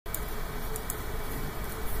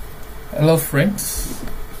Hello friends,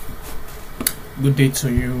 good day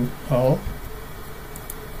to you all.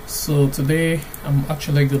 So today I'm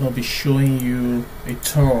actually going to be showing you a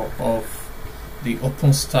tour of the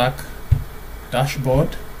Openstack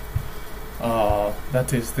dashboard.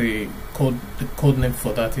 That is the code name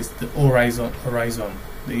for that is the Horizon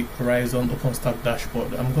Openstack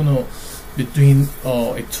dashboard. I'm going to be doing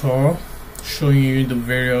a tour showing you the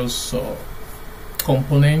various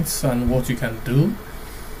components and what you can do.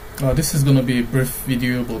 This is going to be a brief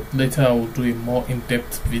video, but later I will do a more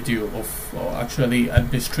in-depth video of actually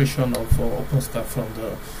administration of Openstack from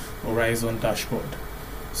the Horizon dashboard.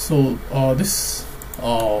 So this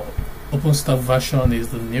Openstack version is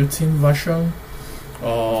the Newton version.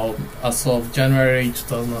 As of January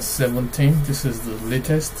 2017, this is the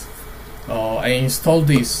latest. I installed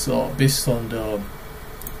this based on the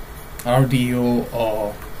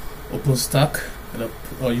RDO Openstack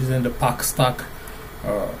using the Packstack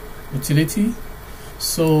utility.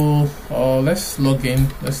 So let's log in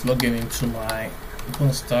into my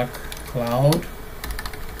Openstack cloud.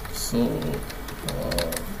 So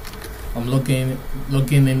I'm logging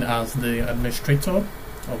in as the administrator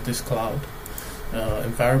of this cloud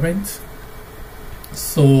environment.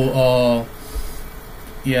 So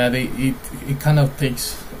yeah, it kind of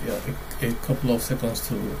takes a couple of seconds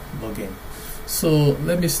to log in. So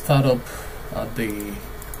let me start up at the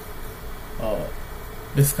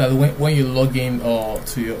basically when you log in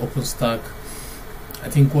to your Openstack, I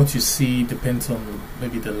think what you see depends on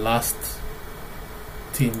maybe the last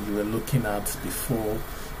thing you were looking at before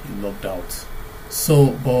you logged out. So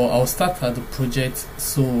but I'll start at the project.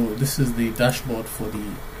 So this is the dashboard for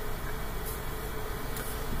the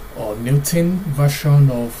Newton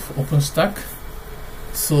version of Openstack.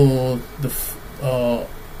 So the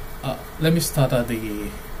let me start at the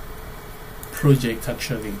project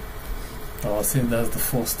actually. Since that's the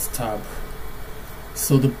first tab.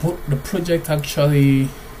 So the project actually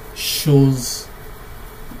shows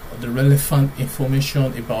the relevant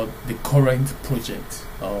information about the current project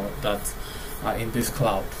that are in this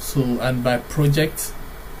cloud. So, and by project,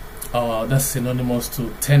 that's synonymous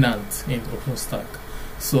to tenant in Openstack.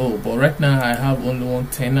 So, but right now I have only one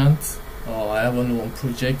tenant. I have only one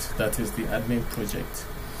project, that is the admin project.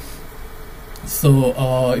 So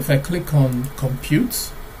if I click on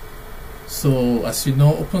compute, so as you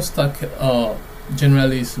know, Openstack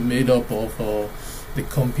generally is made up of the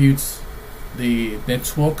compute, the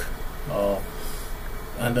network,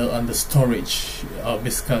 and the storage,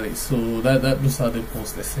 basically. So those are the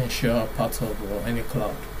most essential parts of any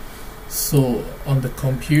cloud. So on the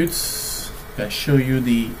compute, I can show you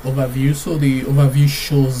the overview. So the overview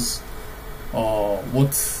shows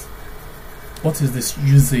what is this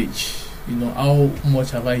usage. You know, how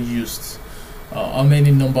much have I used? How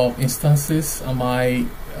many number of instances am I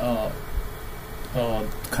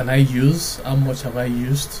can I use? How much have I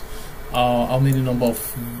used? How many number of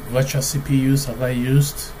virtual CPUs have I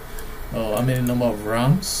used? How many number of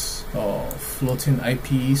RAMs, floating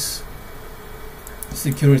IPs,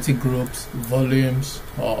 security groups, volumes,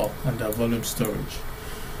 and volume storage.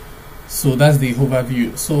 So that's the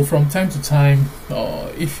overview. So from time to time,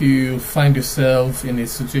 if you find yourself in a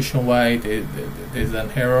situation where there's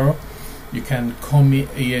an error, you can come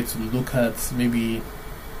here to look at maybe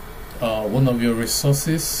one of your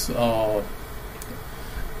resources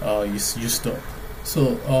is used up.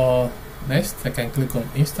 So next I can click on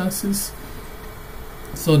instances.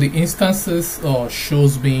 So the instances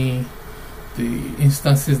shows me the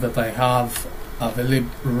instances that I have available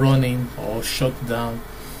running or shut down,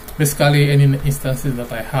 basically any instances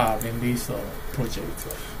that I have in this project.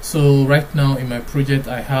 So right now in my project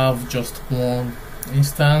I have just one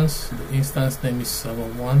instance. The instance name is server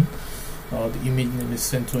 1, the image name is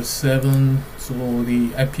CentOS 7. So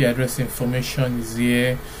the IP address information is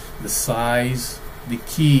here, the size, the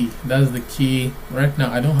key, that's the key. Right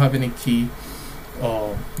now I don't have any key,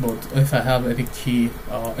 but if I have any key,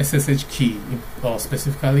 SSH key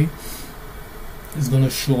specifically, it's going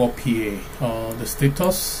to show up here. The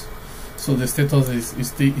status, so the status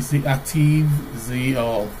is the active, is the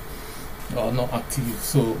not active.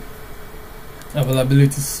 So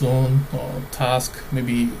availability zone or task,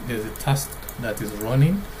 maybe there's a task that is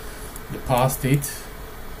running, the power state,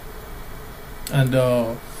 and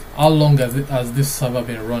how long has this server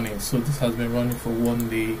been running. So this has been running for 1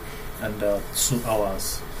 day and 2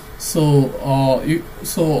 hours. So on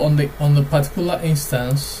the particular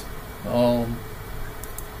instance,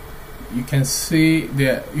 you can see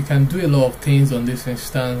there you can do a lot of things on this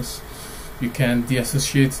instance. You can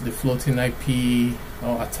deassociate the floating IP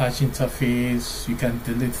or attach interface. You can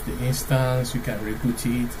delete the instance. You can reboot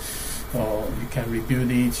it. you can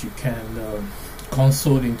rebuild it, you can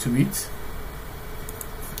console into it.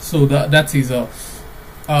 So that is a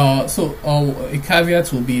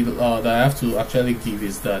caveat will be that I have to actually give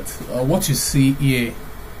is that what you see here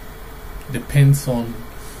depends on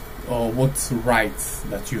what rights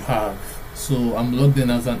that you have. So I'm logged in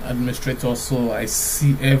as an administrator, so I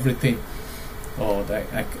see everything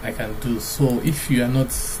that I can do. So if you are not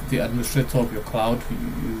the administrator of your cloud, you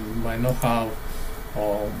might not have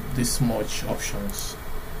this much options.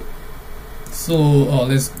 So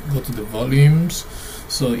let's go to the volumes.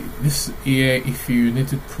 So this here, if you need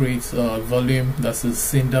to create a volume, that's a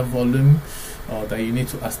Cinder volume that you need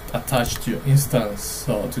to attach to your instance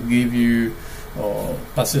to give you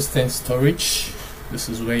persistent storage. This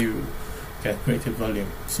is where you can create a volume.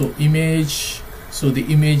 So image, so the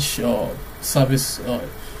image service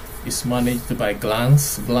is managed by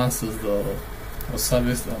Glance. Glance is the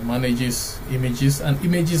service that manages images, and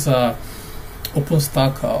images are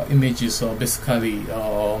Openstack images are basically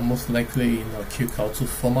most likely in a QCOW2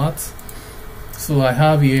 format. So I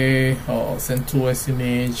have here CentOS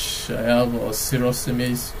image, I have a Cirrus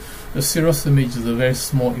image. The Cirrus image is a very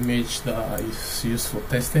small image that is used for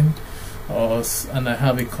testing, and I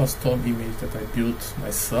have a custom image that I built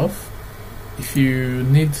myself. If you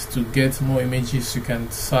need to get more images, you can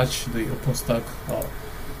search the Openstack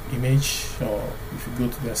image, or if you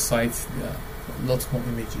go to their site, there are lots more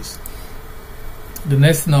images. The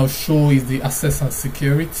next thing I'll show is the access and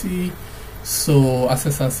security. So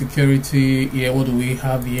access and security, here what do we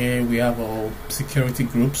have here? We have our security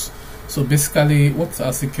groups. So basically, what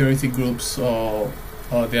are security groups? They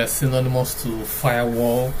are synonymous to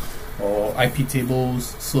firewall or IP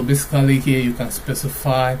tables. So basically here you can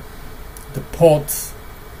specify the ports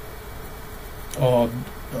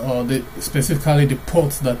specifically the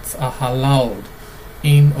ports that are allowed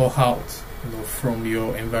in or out, from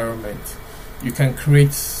your environment. You can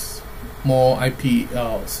create more IP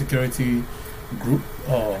security group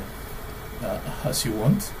as you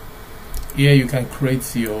want. Here you can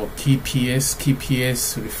create your key PS. Key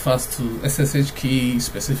PS refers to SSH key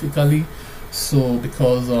specifically. So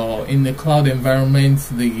because in the cloud environment,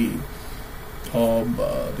 the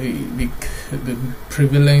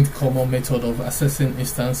prevalent common method of accessing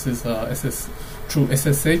instances are through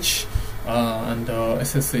SSH and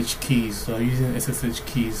SSH keys, using SSH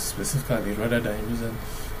keys specifically rather than using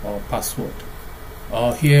password.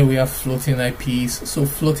 Here we have floating IPs. So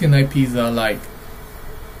floating IPs are like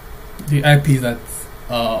the IPs that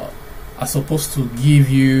are supposed to give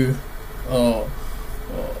you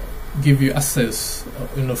access,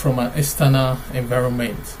 from an external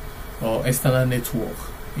environment or external network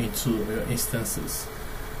into your instances.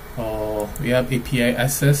 We have API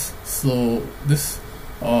access. So this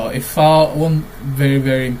one very,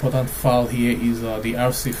 very important file here is the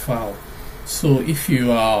RC file. So if you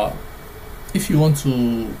want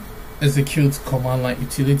to execute command line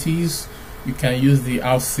utilities, you can use the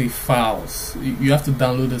RC files. You have to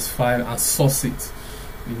download this file and source it.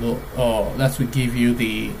 That will give you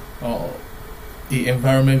the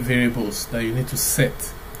environment variables that you need to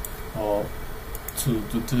set to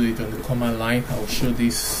do it on the command line. I will show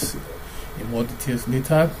this in more details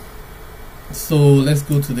later. So let's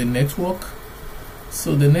go to the network.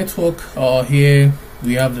 So the network, here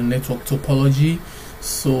we have the network topology.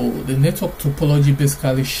 So the network topology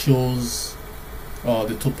basically shows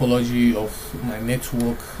the topology of my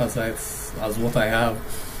network as what I have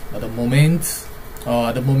at the moment.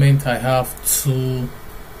 At the moment I have two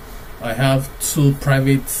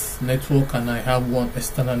private network and I have one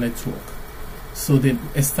external network. So the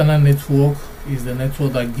external network is the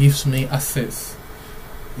network that gives me access,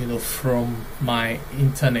 from my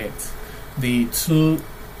internet. The two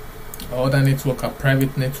other network are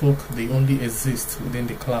private network. They only exist within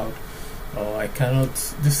the cloud.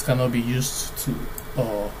 This cannot be used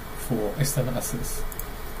for external access.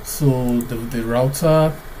 So the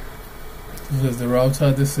router, this is the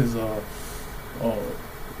router. This is the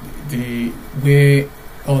where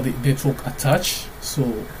all the network attach.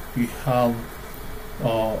 So we have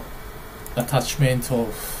attachment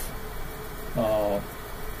of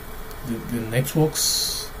the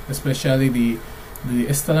networks, especially the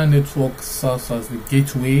external network serves as the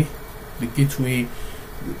gateway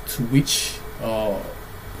to which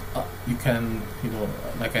you can,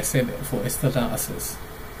 like I said, for external access.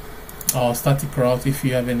 Static route, if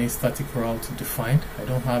you have any static route defined. I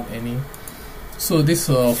don't have any. So this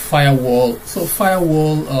firewall. So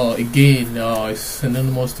firewall again is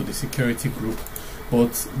synonymous to the security group,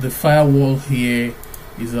 but the firewall here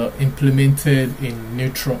is implemented in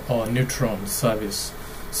Neutron service.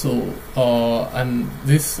 So and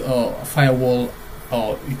this firewall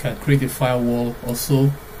or you can create a firewall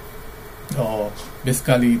also.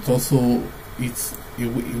 Basically it's a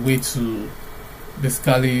way to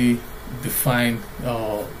basically define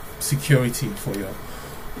security for your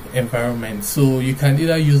environment. So you can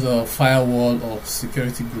either use a firewall or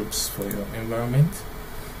security groups for your environment.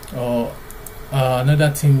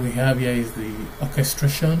 Another thing we have here is the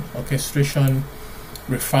orchestration. Orchestration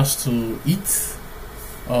refers to it.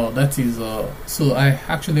 That is so I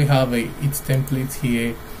actually have a it template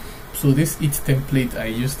here. So this it template, I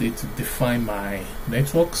used it to define my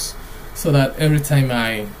networks, so that every time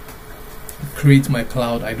I create my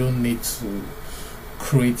cloud, I don't need to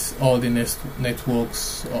create all the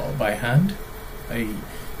networks by hand. I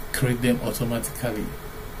create them automatically.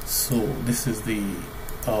 So this is the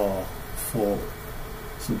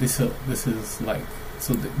this is like,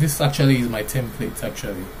 so this actually is my template.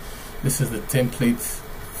 Actually, this is the template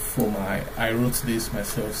for my, I wrote this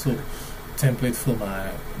myself. So template for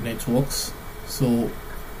my networks. So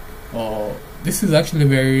this is actually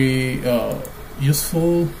very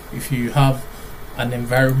useful if you have an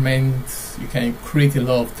environment. You can create a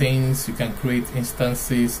lot of things. You can create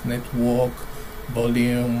instances, network,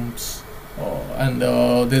 volumes, and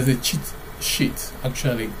there's a cheat sheet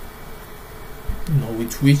actually,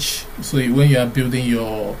 with which, so when you are building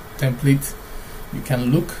your template, you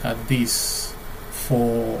can look at this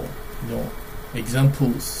for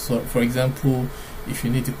examples. So for example, if you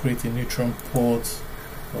need to create a neutron port,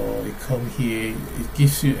 you come here, it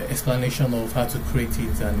gives you explanation of how to create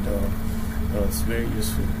it, and it's very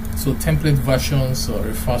useful. So template versions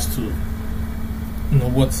refers to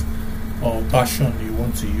what version you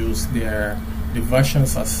want to use. The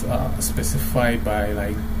versions are specified by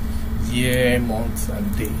like year, month,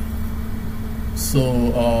 and day.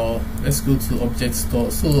 So let's go to object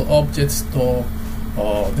store. So object store,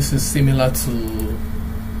 this is similar to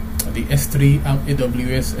the S3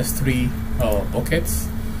 AWS S3 buckets.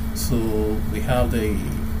 So we have the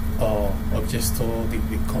object store, the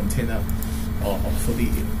container for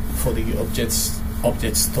the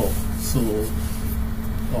object store. So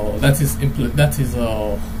that is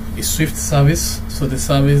a Swift service. So the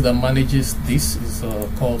service that manages this is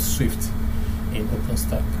called Swift in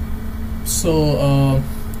Openstack. So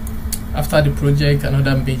after the project,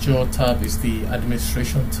 another major tab is the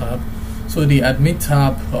administration tab. So the admin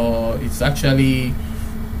tab is actually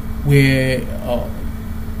where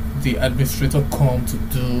the administrator come to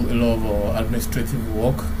do a lot of administrative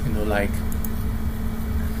work. Like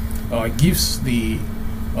it gives the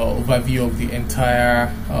overview of the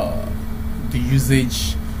entire the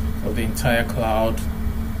usage of the entire cloud,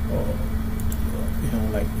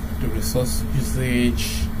 like the resource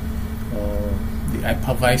usage, the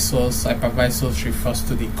hypervisors refers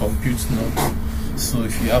to the compute node. So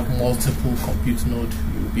if you have multiple compute nodes,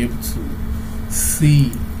 you'll be able to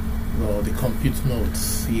see the compute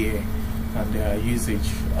nodes here and their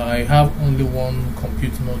usage. I have only one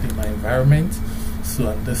compute node in my environment, so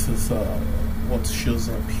and this is what shows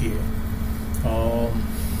up here.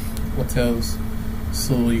 What else?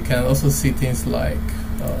 So you can also see things like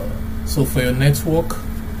so for your network,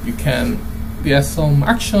 there are some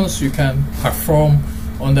actions you can perform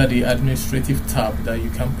under the administrative tab that you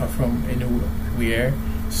can perform anywhere.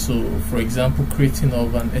 So for example, creating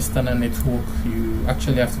of an external network, you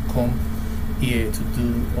actually have to come here to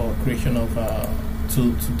do creation of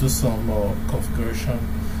to do some configuration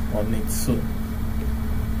on it. So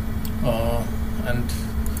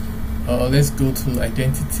let's go to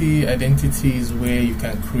identity. Identity is where you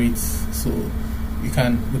can create, so we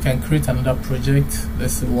can create another project.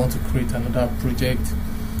 Let's say we want to create another project,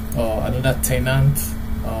 another tenant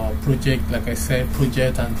project. Like I said,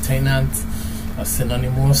 project and tenant are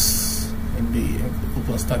synonymous in the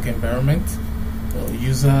OpenStack environment.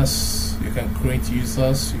 Users, you can create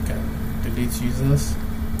users, you can delete users,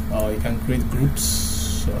 you can create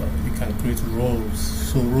groups, you can create roles.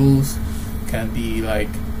 So roles can be like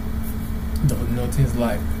things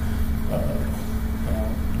like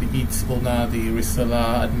the it owner, the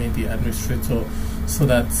reseller, admin, the administrator, so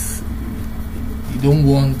that you don't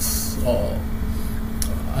want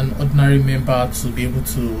an ordinary member to be able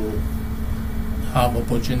to have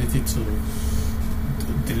opportunity to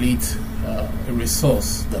delete a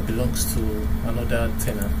resource that belongs to another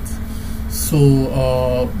tenant.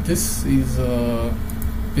 So this is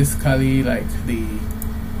basically like the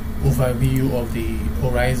overview of the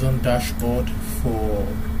Horizon dashboard for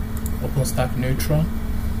OpenStack Neutron.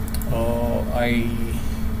 I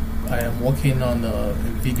am working on a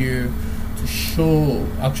video to show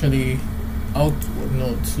actually how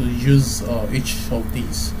to use each of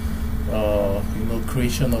these.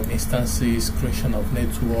 Creation of instances, creation of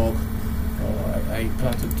network, I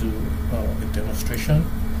plan to do a demonstration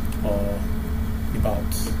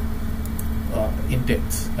about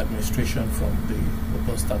in-depth administration from the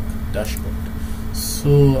Openstack dashboard.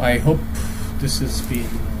 So I hope this has been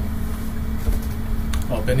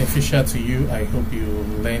beneficial to you. I hope you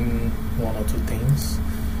learn one or two things.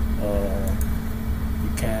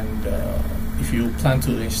 You can, if you plan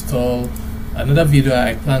to install, another video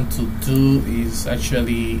I plan to do is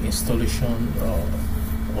actually installation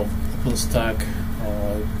of OpenStack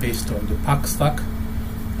based on the pack stack,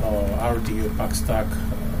 RDO pack stack.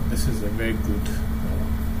 This is a very good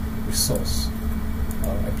resource.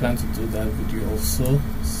 I plan to do that video also.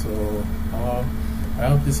 So I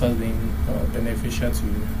hope this has been beneficial to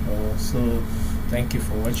you. So thank you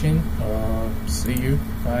for watching. See you.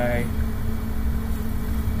 Bye.